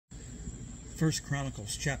1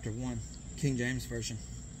 Chronicles chapter 1, King James Version.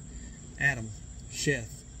 Adam,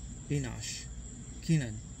 Sheth, Enosh,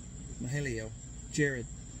 Kenan, Mahalalel, Jared,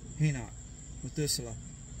 Enoch, Methuselah,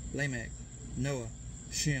 Lamech, Noah,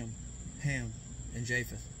 Shem, Ham, and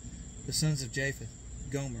Japheth. The sons of Japheth,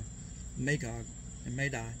 Gomer, Magog, and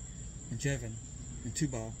Madai, and Javan, and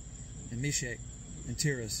Tubal, and Meshach, and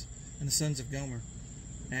Tiras. And the sons of Gomer,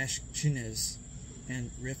 Ashkenaz,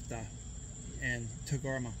 and Riphtah, and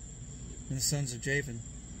Togarmah. And the sons of Javan,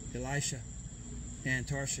 Elisha, and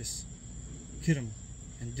Tarshish, Kittim,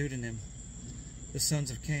 and Dudanim. The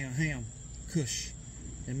sons of Ham, Cush,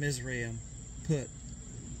 and Mizraim, Put,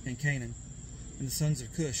 and Canaan. And the sons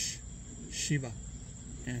of Cush, Sheba,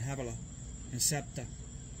 and Havilah, and Sapta,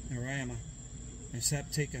 and Ramah, and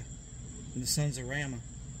Saptika. And the sons of Ramah,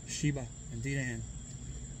 Sheba, and Dedan.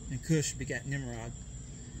 And Cush begat Nimrod.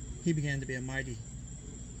 He began to be a mighty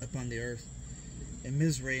upon the earth. And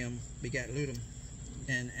Mizraim begat Ludum,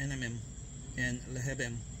 and Anamim, and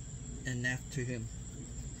Lehebim, and Naphtuhim,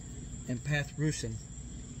 and Pathrusim,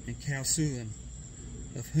 and Calsulim,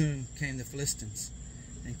 of whom came the Philistines,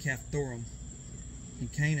 and Caphthorim.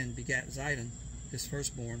 And Canaan begat Zidon, his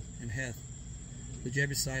firstborn, and Heth, the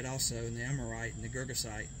Jebusite also, and the Amorite, and the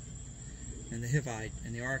Girgasite, and the Hivite,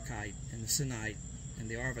 and the Archite, and the Sinite, and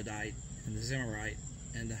the Arvadite, and the Zemarite,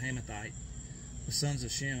 and the Hamathite. The sons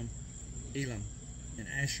of Shem, Elam, and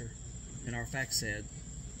Asher, and Arphaxad,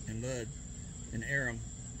 and Lud, and Aram,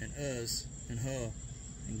 and Uz, and Hul,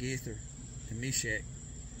 and Gether, and Meshach.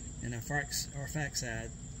 And Arphaxad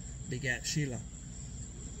begat Shelah,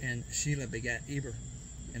 and Shelah begat Eber.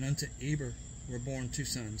 And unto Eber were born two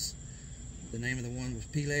sons. The name of the one was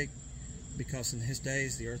Peleg, because in his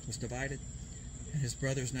days the earth was divided. And his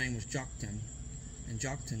brother's name was Joktan. And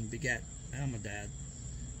Joktan begat Almadad,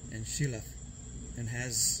 and Sheleph, and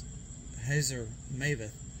Hazar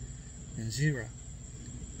Maveth, and Zerah,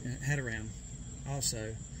 and Hadaram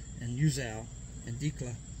also, and Uzal, and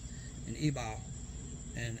Diklah, and Ebal,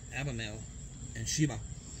 and Abamel, and Sheba,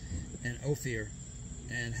 and Ophir,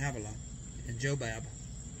 and Havilah, and Jobab.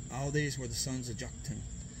 All these were the sons of Joktan.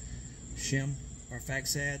 Shem,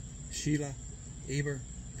 Arphaxad, Shelah, Eber,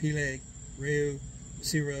 Peleg, Reu,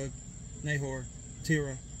 Serug, Nahor,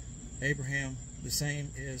 Terah, Abraham, the same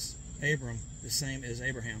is Abram, the same is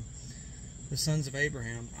Abraham. The sons of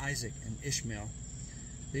Abraham, Isaac, and Ishmael.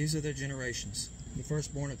 These are their generations. The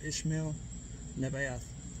firstborn of Ishmael, Nebaioth,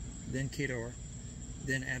 then Kedar,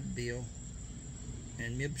 then Abiel,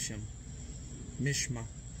 and Mibshem, Mishma,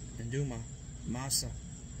 and Duma, Massa,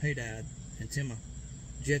 Hadad, and Timah,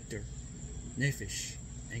 Jether, Nephish,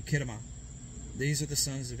 and Kedemah. These are the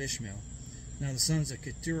sons of Ishmael. Now the sons of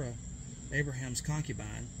Keturah, Abraham's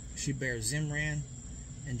concubine, she bare Zimran,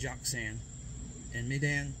 and Joksan, and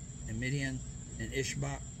Midan, and Midian, and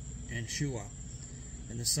Ishbak, and Shua.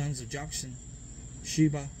 And the sons of Joksan,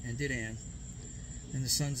 Sheba, and Dedan. And the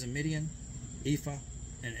sons of Midian, Ephah,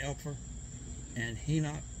 and Elpher, and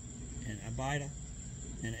Henoch, and Abida,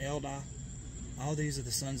 and Eldah. All these are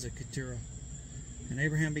the sons of Keturah. And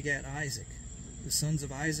Abraham begat Isaac. The sons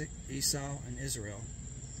of Isaac, Esau, and Israel.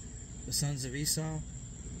 The sons of Esau,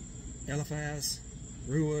 Eliphaz,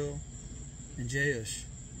 Reuel, and Jeush,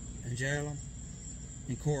 and Jalam,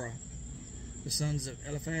 and Korah. The sons of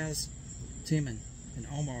Eliphaz, Teman, and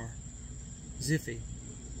Omar, Ziphi,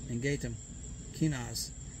 and Gatam,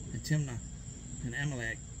 Kenaz, and Timnah, and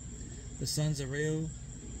Amalek. The sons of Reu,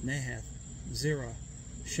 Nahath, Zerah,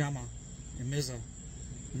 Shammah, and Mizah.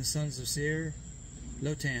 And the sons of Seir,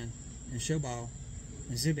 Lotan, and Shobal,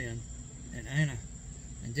 and Zibion, and Anna,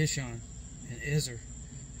 and Dishon, and Ezer,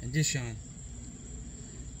 and Dishon.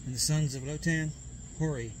 And the sons of Lotan,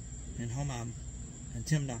 Hori, and Homam, and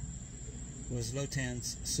Timnah was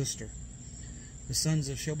Lotan's sister. The sons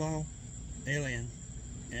of Shobal, Elian,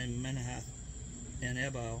 and Manahath, and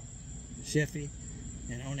Ebal, Shephi,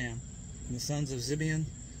 and Onam. And the sons of Zibion,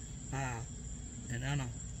 and Anna.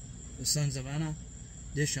 The sons of Anna,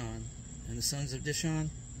 Dishon. And the sons of Dishon,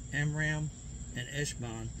 Amram, and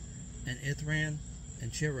Eshban, and Ithran,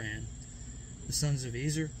 and Chiran. The sons of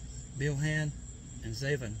Ezer, Bilhan, and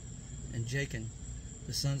Zavan, and Jachin.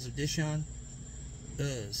 The sons of Dishon,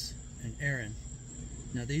 Uz, and Aaron.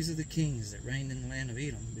 Now these are the kings that reigned in the land of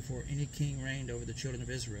Edom before any king reigned over the children of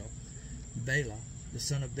Israel. Bela, the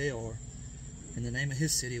son of Beor, and the name of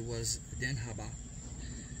his city was Dinhabah.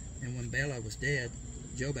 And when Bela was dead,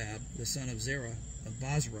 Jobab, the son of Zerah of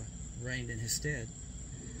Basra, reigned in his stead.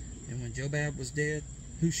 And when Jobab was dead,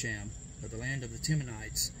 Husham, of the land of the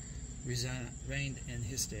Timonites, reigned in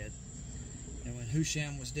his stead. And when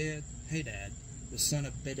Husham was dead, Hadad, the son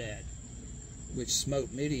of Bedad, which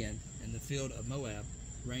smote Midian in the field of Moab,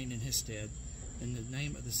 reigned in his stead. and the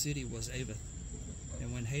name of the city was Avith.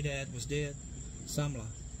 And when Hadad was dead, Samlah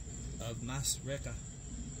of Masrekah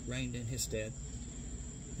reigned in his stead.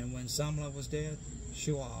 And when Samlah was dead,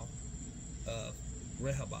 Shual of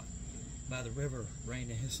Rehoboth by the river reigned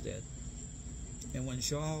in his stead. And when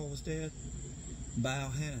Shual was dead,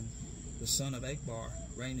 Baal-Hanan, the son of Akbar,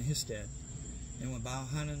 reigned in his stead. And when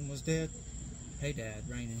Baal-Hanan was dead, Hadad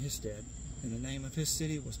reigned in his stead. And the name of his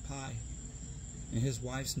city was Pai. And his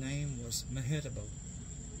wife's name was Mehetabel,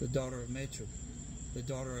 the daughter of Matred, the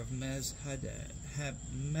daughter of Mezahab.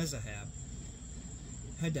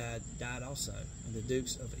 Hadad died also, and the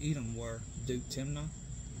dukes of Edom were Duke Timnah,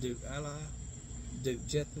 Duke Elah, Duke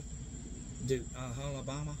Jetheth, Duke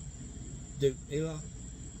Aholabama, Duke Elah,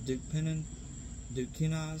 Duke Penan, Duke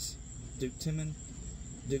Kenaz, Duke Timon,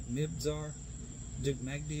 Duke Mibzar, Duke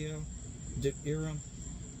Magdiel, Duke Iram.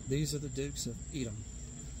 These are the dukes of Edom.